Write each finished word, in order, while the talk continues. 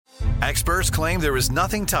Experts claim there is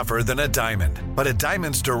nothing tougher than a diamond. But at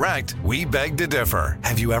Diamonds Direct, we beg to differ.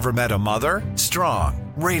 Have you ever met a mother?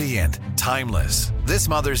 Strong, radiant, timeless. This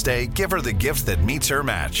Mother's Day, give her the gift that meets her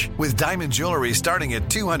match. With diamond jewelry starting at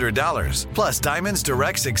 $200. Plus Diamonds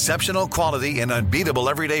Direct's exceptional quality and unbeatable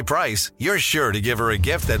everyday price, you're sure to give her a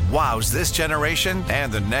gift that wows this generation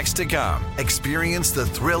and the next to come. Experience the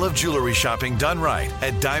thrill of jewelry shopping done right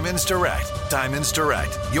at Diamonds Direct. Diamonds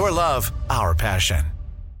Direct. Your love, our passion.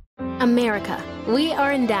 America. We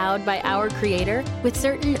are endowed by our Creator with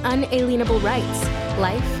certain unalienable rights: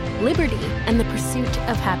 life, liberty, and the pursuit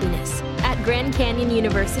of happiness. At Grand Canyon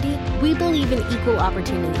University, we believe in equal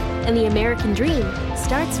opportunity, and the American dream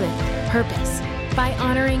starts with purpose. By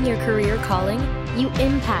honoring your career calling, you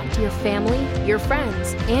impact your family, your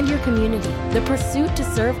friends, and your community. The pursuit to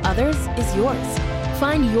serve others is yours.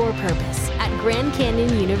 Find your purpose at Grand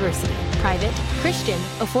Canyon University. Private, Christian,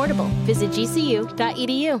 affordable. Visit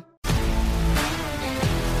gcu.edu.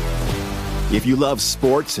 If you love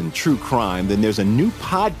sports and true crime, then there's a new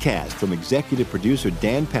podcast from executive producer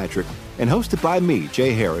Dan Patrick and hosted by me,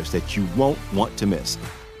 Jay Harris, that you won't want to miss.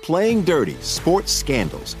 Playing Dirty: Sports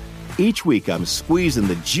Scandals. Each week, I'm squeezing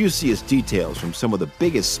the juiciest details from some of the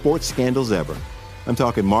biggest sports scandals ever. I'm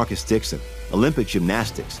talking Marcus Dixon, Olympic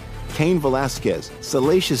gymnastics, Cain Velasquez,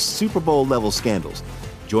 salacious Super Bowl-level scandals.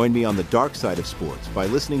 Join me on the dark side of sports by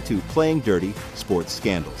listening to Playing Dirty: Sports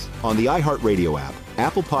Scandals on the iHeartRadio app,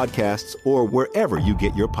 Apple Podcasts, or wherever you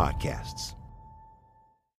get your podcasts.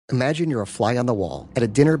 Imagine you're a fly on the wall at a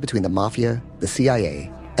dinner between the mafia, the CIA,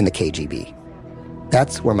 and the KGB.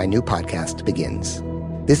 That's where my new podcast begins.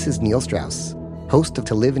 This is Neil Strauss, host of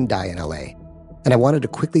To Live and Die in LA, and I wanted to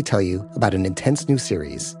quickly tell you about an intense new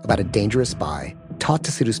series about a dangerous spy taught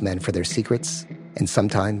to seduce men for their secrets and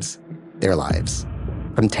sometimes their lives.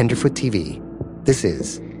 From Tenderfoot TV, this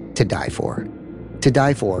is To Die For. To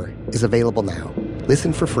Die For is available now.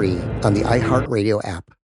 Listen for free on the iHeartRadio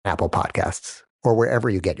app, Apple Podcasts, or wherever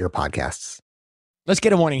you get your podcasts. Let's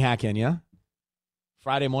get a morning hack in, yeah?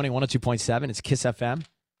 Friday morning, 102.7. It's Kiss FM.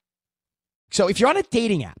 So if you're on a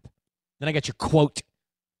dating app, then I got your quote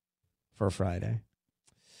for Friday.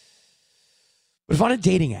 But if on a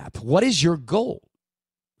dating app, what is your goal?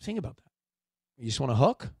 Think about that. You just want to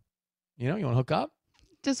hook? You want to hook up?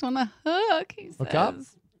 Just want to hook, he Hook says. up?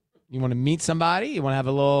 You want to meet somebody? You want to have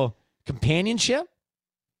a little companionship?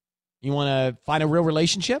 You want to find a real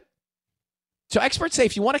relationship? So experts say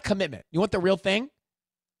if you want a commitment, you want the real thing.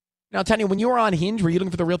 Now, Tanya, when you were on Hinge, were you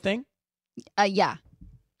looking for the real thing? Yeah.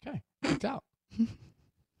 Okay, worked out.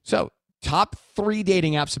 So, top 3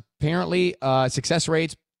 dating apps, apparently, success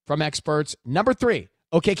rates from experts. Number 3,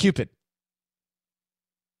 OkCupid.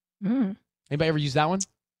 Anybody ever use that one?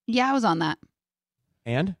 Yeah, I was on that.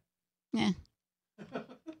 And? Yeah.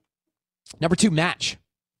 Number 2, Match.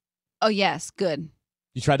 Oh, yes. Good.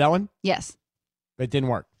 You tried that one? Yes. But it didn't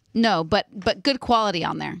work. No, but good quality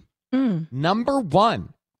on there. Number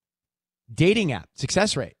 1, dating app,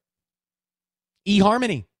 success rate.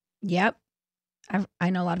 eHarmony. Yep. I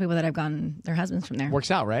know a lot of people that have gotten their husbands from there. Works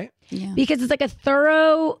out, right? Yeah. Because it's like a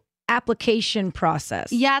thorough application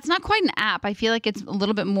process. Yeah, it's not quite an app. I feel like it's a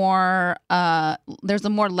little bit more, there's a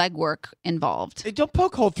more legwork involved. They don't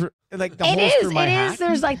poke hole through, like the It holes is. through my It hat. is.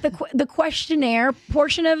 There's like the questionnaire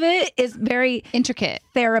portion of it is very intricate,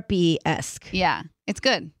 therapy-esque. Yeah, it's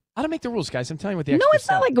good. I don't make the rules, guys. I'm telling you what the No, experts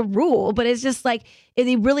it's not said. like a rule, but it's just like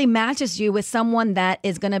it really matches you with someone that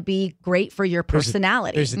is going to be great for your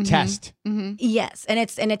personality. There's a test. Yes, and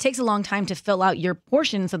it takes a long time to fill out your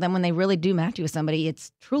portion. So then when they really do match you with somebody,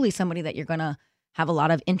 it's truly somebody that you're going to have a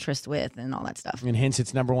lot of interest with and all that stuff. And hence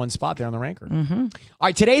its number 1 spot there on the ranker. Mm-hmm. All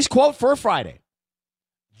right, today's quote for Friday.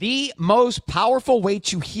 The most powerful way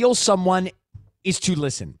to heal someone is to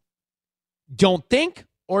listen. Don't think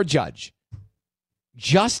or judge.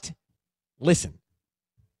 Just listen.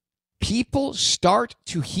 People start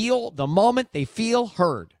to heal the moment they feel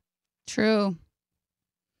heard. True.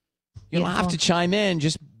 You don't have to chime in.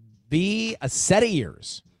 Just be a set of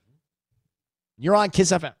ears. You're on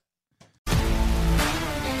Kiss FM.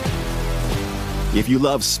 If you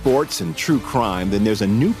love sports and true crime, then there's a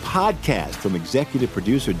new podcast from executive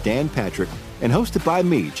producer Dan Patrick and hosted by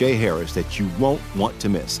me, Jay Harris, that you won't want to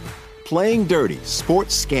miss. Playing Dirty: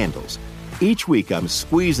 Sports Scandals. Each week, I'm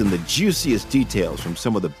squeezing the juiciest details from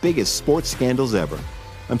some of the biggest sports scandals ever.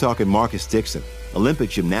 I'm talking Marcus Dixon, Olympic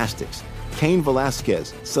gymnastics, Cain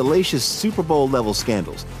Velasquez, salacious Super Bowl-level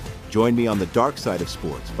scandals. Join me on the dark side of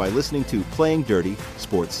sports by listening to Playing Dirty: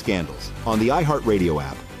 Sports Scandals on the iHeartRadio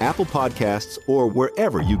app, Apple Podcasts, or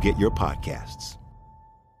wherever you get your podcasts.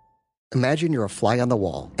 Imagine you're a fly on the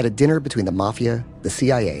wall at a dinner between the mafia, the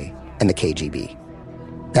CIA, and the KGB.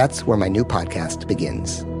 That's where my new podcast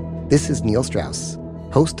begins. This is Neil Strauss,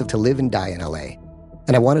 host of To Live and Die in LA,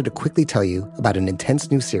 and I wanted to quickly tell you about an intense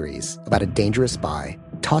new series about a dangerous spy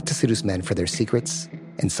taught to seduce men for their secrets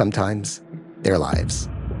and sometimes their lives.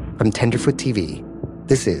 From Tenderfoot TV,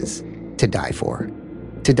 this is To Die For.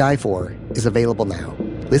 To Die For is available now.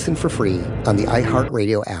 Listen for free on the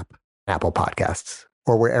iHeartRadio app, Apple Podcasts,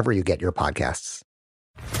 or wherever you get your podcasts.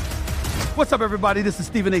 What's up, everybody? This is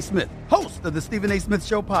Stephen A. Smith, host of the Stephen A. Smith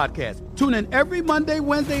Show podcast. Tune in every Monday,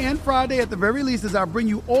 Wednesday, and Friday at the very least as I bring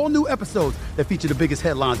you all new episodes that feature the biggest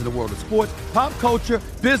headlines in the world of sports, pop culture,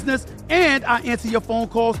 business, and I answer your phone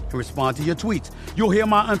calls and respond to your tweets. You'll hear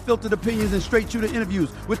my unfiltered opinions and straight-shooter interviews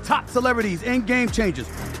with top celebrities and game changers.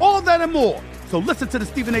 All that and more. So listen to the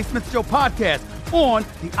Stephen A. Smith Show podcast on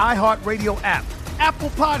the iHeartRadio app, Apple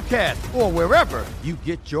Podcasts, or wherever you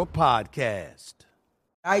get your podcast.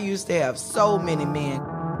 I used to have so many men.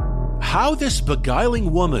 How this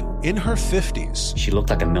beguiling woman in her 50s, she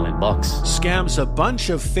looked like $1 million, scams a bunch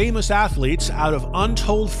of famous athletes out of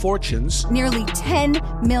untold fortunes. Nearly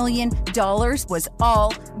 $10 million was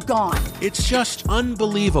all gone. It's just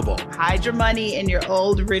unbelievable. Hide your money in your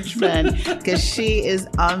old rich man, because she is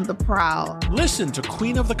on the prowl. Listen to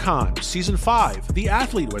Queen of the Con, Season 5, The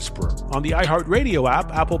Athlete Whisperer, on the iHeartRadio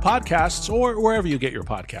app, Apple Podcasts, or wherever you get your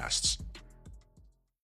podcasts.